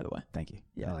pick, by the way. Thank you.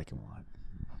 Yeah. I like him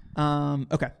a lot.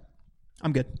 Okay.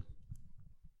 I'm good.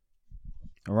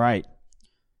 All right.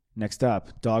 Next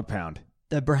up, Dog Pound.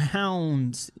 The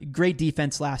Browns, great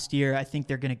defense last year. I think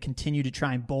they're going to continue to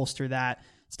try and bolster that.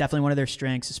 It's definitely one of their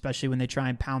strengths, especially when they try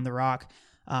and pound the rock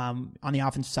on the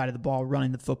offensive side of the ball,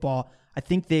 running the football. I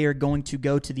think they are going to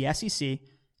go to the SEC,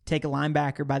 take a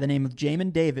linebacker by the name of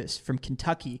Jamin Davis from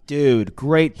Kentucky. Dude,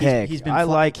 great pick. I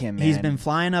like him, man. He's been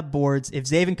flying up boards. If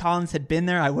Zaven Collins had been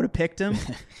there, I would have picked him.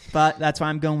 But that's why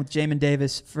I'm going with Jamin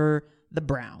Davis for the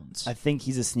Browns. I think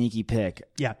he's a sneaky pick.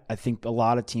 Yeah. I think a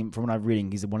lot of teams, from what I'm reading,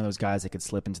 he's one of those guys that could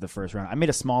slip into the first round. I made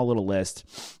a small little list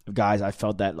of guys I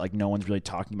felt that like no one's really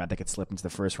talking about that could slip into the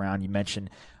first round. You mentioned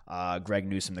Greg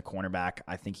Newsome, the cornerback.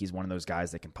 I think he's one of those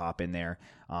guys that can pop in there.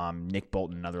 Nick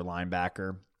Bolton, another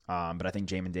linebacker. But I think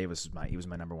Jamin Davis was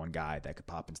my number 1 guy that could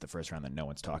pop into the first round that no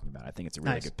one's talking about. I think it's a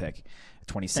really good pick.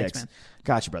 26. Thanks, man.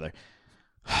 Gotcha, brother.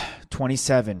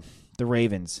 27. The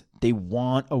Ravens. They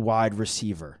want a wide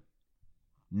receiver.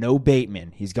 No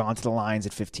Bateman. He's gone to the Lions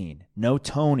at 15. No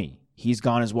Tony. He's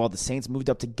gone as well. The Saints moved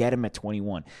up to get him at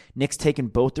 21. Nick's taken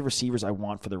both the receivers I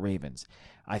want for the Ravens.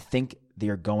 I think they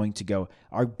are going to go.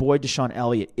 Our boy Deshaun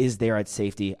Elliott is there at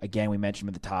safety. Again, we mentioned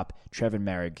him at the top. Trevon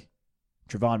Merrick,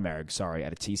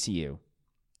 out of TCU,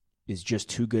 is just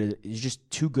too good. He's just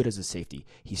too good as a safety.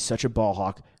 He's such a ball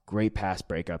hawk. Great pass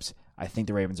breakups. I think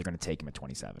the Ravens are going to take him at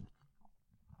 27.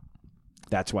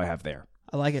 That's who I have there.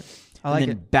 I like it. And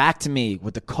then back to me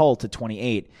with the Colt at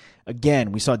 28.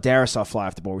 Again, we saw Darisaw fly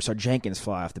off the board. We saw Jenkins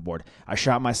fly off the board. I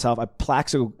shot myself. I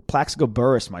Plaxico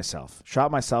Burris myself.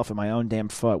 Shot myself in my own damn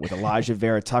foot with Elijah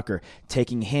Vera Tucker,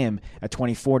 taking him at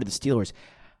 24 to the Steelers.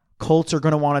 Colts are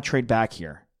going to want to trade back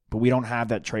here. But we don't have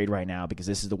that trade right now because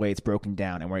this is the way it's broken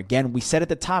down. And we said at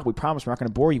the top, we promised we're not going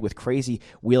to bore you with crazy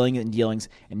wheeling and dealings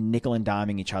and Nicholas and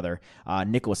diming each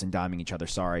other,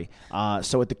 sorry.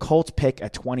 So at the Colts pick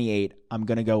at 28, I'm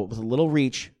going to go with a little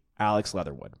reach, Alex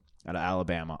Leatherwood. out of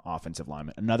Alabama, offensive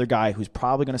lineman. Another guy who's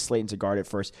probably going to slate into guard at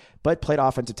first, but played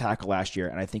offensive tackle last year,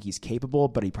 and I think he's capable,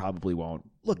 but he probably won't.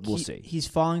 Look, we'll see. He's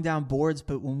falling down boards,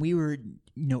 but when we were,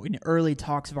 in early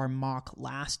talks of our mock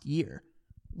last year,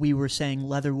 we were saying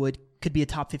Leatherwood could be a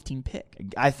top 15 pick.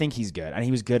 I think he's good, and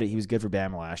he was good for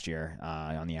Bama last year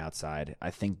on the outside. I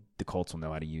think the Colts will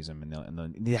know how to use him,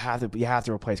 and you have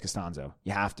to replace Costanzo.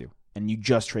 You have to, and you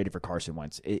just traded for Carson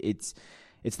Wentz.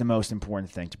 It's the most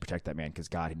important thing to protect that man because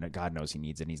God knows he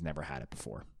needs it, and he's never had it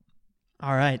before.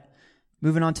 All right.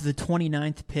 Moving on to the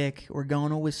 29th pick. We're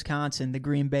going to Wisconsin, the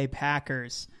Green Bay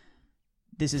Packers.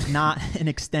 This is not an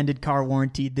extended car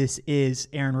warranty. This is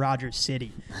Aaron Rodgers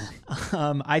City.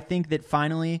 I think that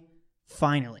finally,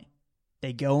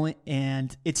 they go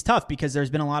and it's tough because there's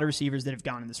been a lot of receivers that have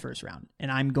gone in this first round.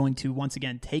 And I'm going to, once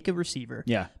again, take a receiver.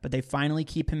 Yeah. But they finally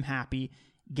keep him happy,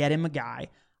 get him a guy.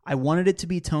 I wanted it to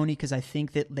be Tony because I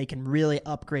think that they can really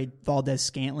upgrade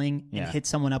Valdez-Scantling and hit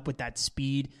someone up with that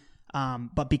speed.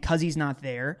 But because he's not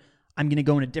there, I'm going to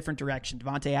go in a different direction.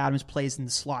 Devontae Adams plays in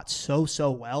the slot so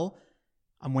well.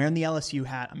 I'm wearing the LSU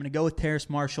hat. I'm going to go with Terrace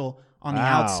Marshall on the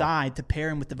outside to pair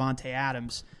him with Devontae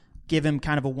Adams, give him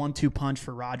kind of a 1-2 punch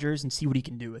for Rodgers and see what he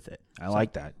can do with it. I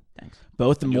like that. Thanks.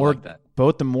 Both the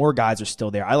Moore guys are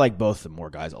still there. I like both the Moore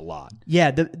guys a lot.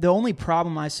 Yeah, the only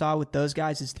problem I saw with those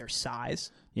guys is their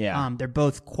size. Yeah. They're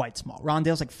both quite small.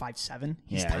 Rondale's like 5'7".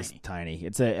 He's tiny. He's tiny.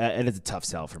 It is a tough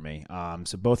sell for me.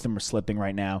 So both of them are slipping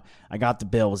right now. I got the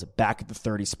Bills back at the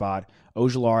 30 spot.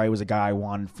 Ojulari was a guy I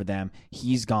wanted for them.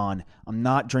 He's gone. I'm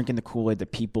not drinking the Kool-Aid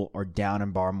that people are down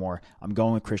in Barmore. I'm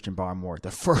going with Christian Barmore,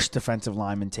 the first defensive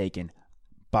lineman taken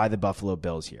by the Buffalo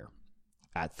Bills here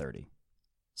at 30.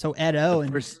 So Ed O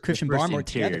and Christian Barmore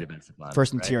together.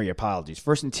 First interior, apologies.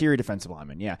 First interior defensive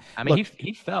lineman, yeah. I mean,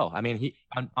 he fell. I mean, he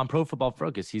on Pro Football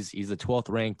Focus, he's the 12th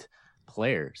ranked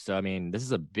player. So, I mean, this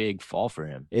is a big fall for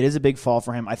him. It is a big fall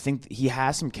for him. I think he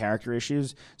has some character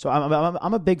issues. So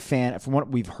I'm a big fan from what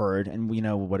we've heard, and we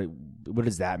know what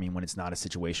does that mean when it's not a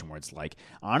situation where it's like,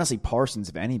 honestly, Parsons,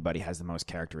 if anybody, has the most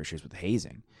character issues with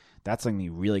hazing. That's something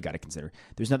you really got to consider.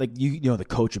 There's nothing, the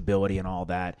coachability and all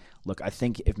that. Look, I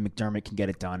think if McDermott can get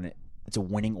it done, it's a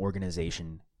winning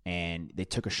organization, and they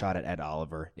took a shot at Ed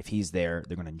Oliver. If he's there,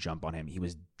 they're going to jump on him. He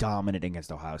was dominant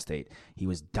against Ohio State. He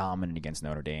was dominant against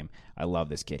Notre Dame. I love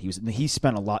this kid. He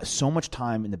spent so much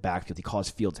time in the backfield. He calls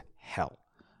fields hell.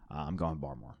 I'm going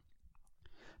Barmore.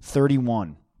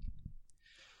 31.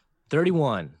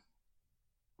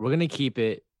 We're going to keep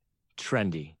it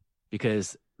trendy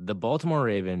because the Baltimore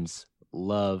Ravens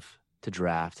love to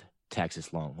draft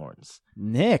Texas Longhorns.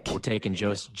 Nick. We're taking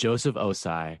Joseph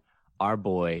Osai, our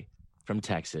boy from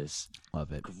Texas.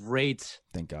 Love it.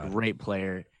 Thank God. Great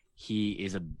player. He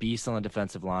is a beast on the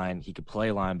defensive line. He could play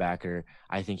linebacker.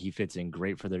 I think he fits in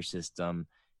great for their system.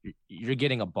 You're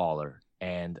getting a baller.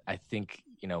 And I think,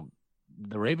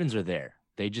 the Ravens are there.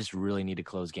 They just really need to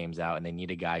close games out, and they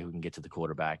need a guy who can get to the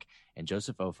quarterback. And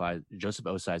Joseph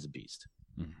Osai is a beast.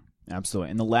 Mm-hmm. Absolutely.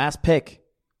 And the last pick.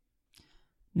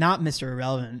 Not Mr.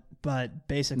 Irrelevant, but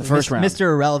basically the first round. Mr.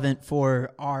 Irrelevant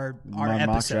for our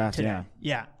episode draft, today.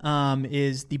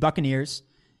 Is the Buccaneers.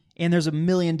 And there's a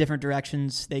million different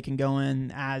directions they can go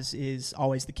in, as is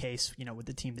always the case, with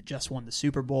the team that just won the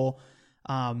Super Bowl.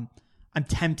 I'm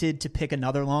tempted to pick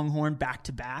another Longhorn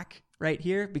back-to-back right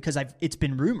here because it's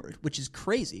been rumored, which is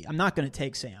crazy. I'm not going to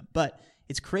take Sam, but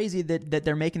it's crazy that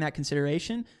they're making that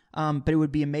consideration. But it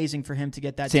would be amazing for him to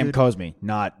get that. Sam Cosme,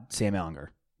 not Sam Ehlinger.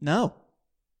 No,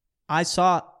 I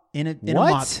saw in a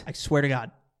mock. I swear to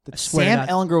God, Sam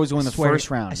Ehlinger was going the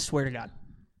first round. I swear to God,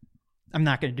 I'm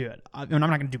not going to do it. I'm not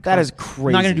going to do. That is crazy.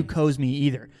 I'm not going to do Cosme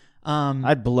either.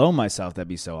 I'd blow myself. That'd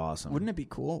be so awesome. Wouldn't it be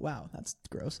cool? Wow, that's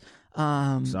gross.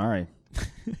 Sorry.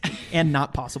 And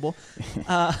not possible.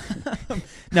 No,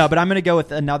 but I'm going to go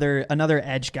with another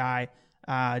edge guy,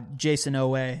 Jason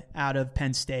Owe out of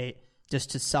Penn State,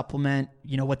 just to supplement,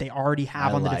 what they already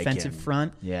have on the defensive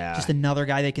front. Yeah. Just another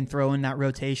guy they can throw in that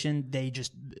rotation. They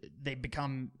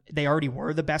already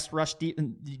were the best rush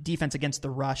defense against the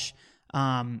rush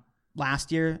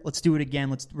last year. Let's do it again.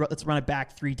 Let's run it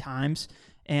back 3 times.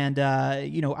 And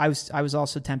I was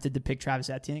also tempted to pick Travis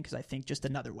Etienne because I think just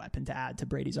another weapon to add to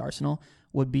Brady's arsenal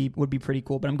would be pretty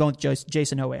cool. But I'm going with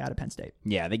Jason Owe out of Penn State.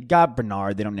 Yeah, they got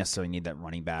Bernard. They don't necessarily need that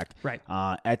running back. Right.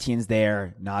 Etienne's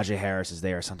there. Najee Harris is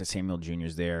there. Asante Samuel Jr.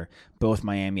 is there. Both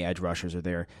Miami edge rushers are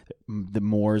there. The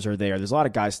Moores are there. There's a lot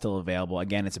of guys still available.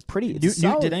 Again, it's a pretty.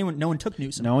 No one took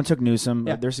Newsome. No one took Newsome.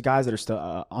 Yeah. There's guys that are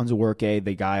still Onzuworke,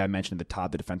 the guy I mentioned at the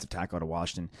top, the defensive tackle out of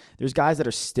Washington. There's guys that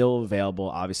are still available.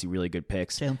 Obviously, really good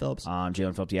picks. Jalen Phillips.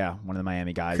 Yeah, one of the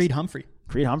Miami guys. Creed Humphrey.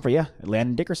 Creed Humphrey, yeah.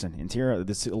 Landon Dickerson, interior.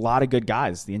 There's a lot of good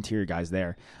guys, the interior guys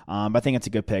there. But I think it's a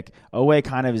good pick. Owe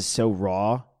kind of is so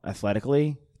raw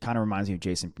athletically. Kind of reminds me of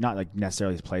Jason, not like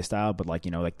necessarily his play style, but like,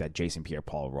 like that Jason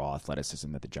Pierre-Paul raw athleticism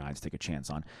that the Giants take a chance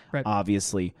on. Right.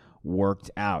 Obviously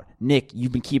worked out. Nick,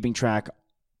 you've been keeping track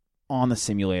on the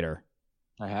simulator.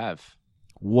 I have.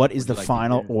 What is the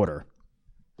final order?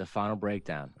 The final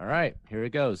breakdown. All right, here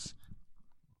it goes.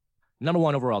 Number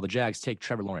 1 overall, the Jags take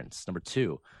Trevor Lawrence. Number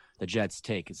 2, the Jets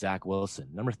take Zach Wilson.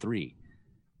 Number 3,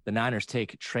 the Niners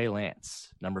take Trey Lance.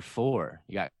 Number 4,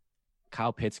 you got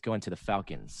Kyle Pitts going to the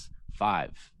Falcons.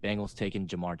 5, Bengals taking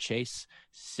Jamar Chase.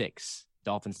 6,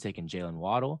 Dolphins taking Jalen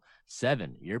Waddle.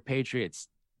 7, your Patriots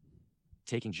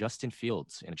taking Justin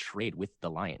Fields in a trade with the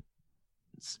Lions.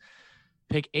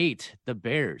 Pick 8, the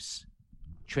Bears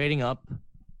trading up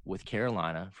with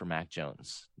Carolina for Mac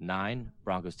Jones. 9,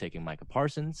 Broncos taking Micah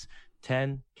Parsons.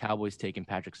 10, Cowboys taking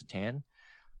Patrick Surtain.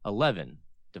 11,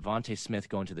 Devontae Smith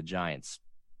going to the Giants.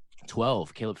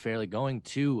 12, Caleb Farley going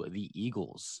to the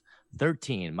Eagles.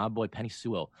 13, my boy Penny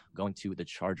Sewell going to the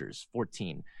Chargers.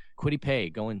 14, Kwity Paye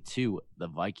going to the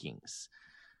Vikings.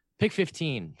 Pick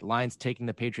 15, the Lions taking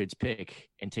the Patriots pick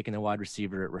and taking the wide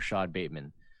receiver Rashad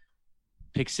Bateman.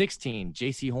 Pick 16,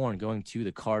 J.C. Horn going to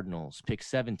the Cardinals. Pick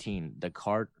 17,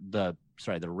 the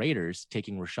Raiders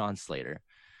taking Rashawn Slater.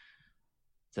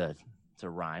 It's a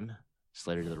rhyme.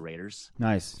 Slater to the Raiders.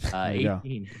 Nice.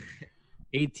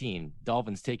 18,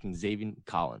 Dolphins taking Xavier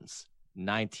Collins.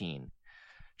 19,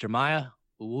 Jeremiah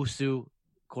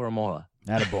Owusu-Koramoah.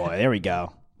 Attaboy. There we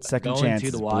go. Second Going chance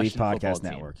to the Believe Washington Podcast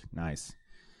football Network. Nice.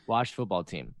 Washington football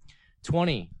team.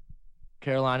 20,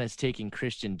 Carolina is taking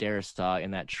Christian Darrisaw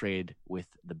in that trade with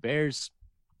the Bears.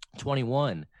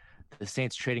 21, the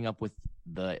Saints trading up with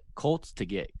the Colts to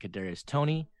get Kadarius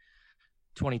Toney.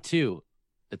 22,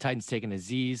 the Titans taking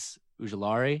Azeez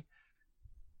Ujulari.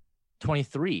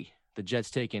 23, the Jets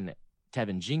taking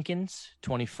Tevin Jenkins.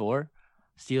 24,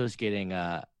 Steelers getting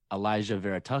Elijah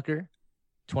Vera Tucker.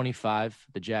 25,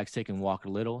 the Jags taking Walker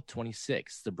Little.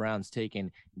 26, the Browns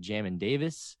taking Jamin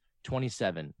Davis.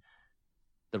 27,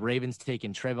 the Ravens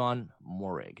taking Trevon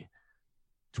Moehrig.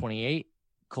 28,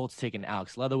 Colts taking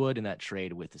Alex Leatherwood in that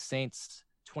trade with the Saints.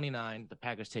 29, the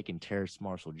Packers taking Terrace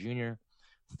Marshall Jr.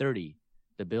 30,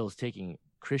 the Bills taking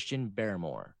Christian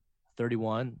Barrymore.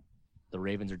 31, the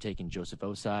Ravens are taking Joseph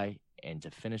Osai. And to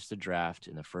finish the draft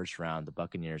in the first round, the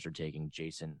Buccaneers are taking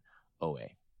Jason Owe.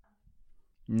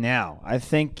 Now, I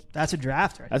think That's a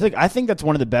draft, right? I think that's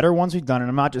one of the better ones we've done, and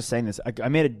I'm not just saying this. I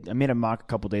made a mock a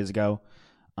couple days ago,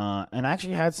 and I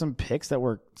actually had some picks that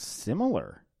were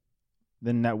similar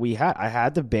than that we had. I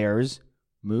had the Bears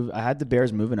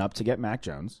moving up to get Mac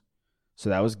Jones, so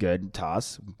that was good.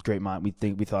 Toss, great mind.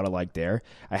 We thought alike there.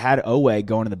 I had Owe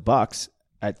going to the Bucks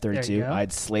at 32. I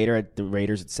had Slater at the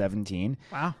Raiders at 17.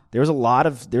 Wow, there's a lot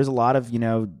of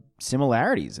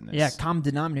similarities in this. Yeah, common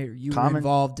denominator. You were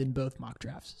involved in both mock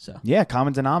drafts, so yeah,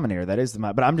 common denominator. That is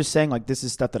but I'm just saying, like, this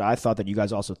is stuff that I thought that you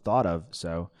guys also thought of.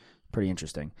 So pretty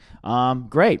interesting.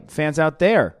 Great fans out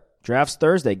there. Drafts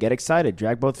Thursday. Get excited.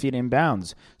 Drag both feet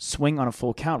inbounds. Swing on a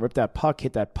full count. Rip that puck.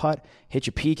 Hit that putt. Hit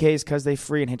your PKs because they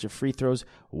free, and hit your free throws.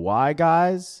 Why,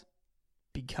 guys?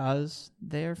 because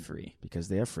they're free. Because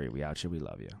they are free. We out here. We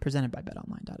love you. Presented by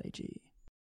betonline.ag.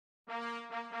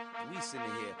 We sitting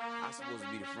here, I'm supposed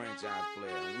to be the franchise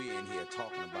player, and we in here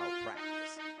talking about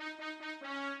practice.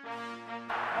 5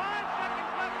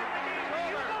 seconds left in the game. Do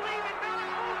you believe in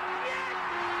miracles?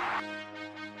 Yes!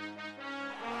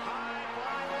 High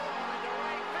fly ball into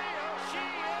right field. She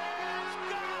is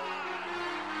gone!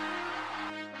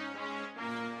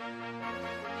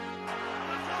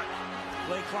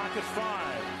 Play clock at 5.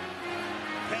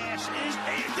 Pass is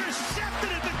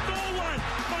intercepted at the goal line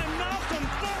by Malcolm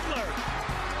Butler.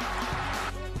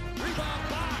 Rebound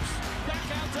box. Back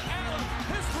out to Allen.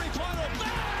 His three-pointer.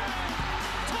 Bang!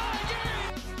 Tie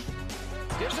game!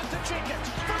 Gives it to Jenkins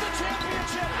for the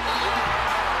championship.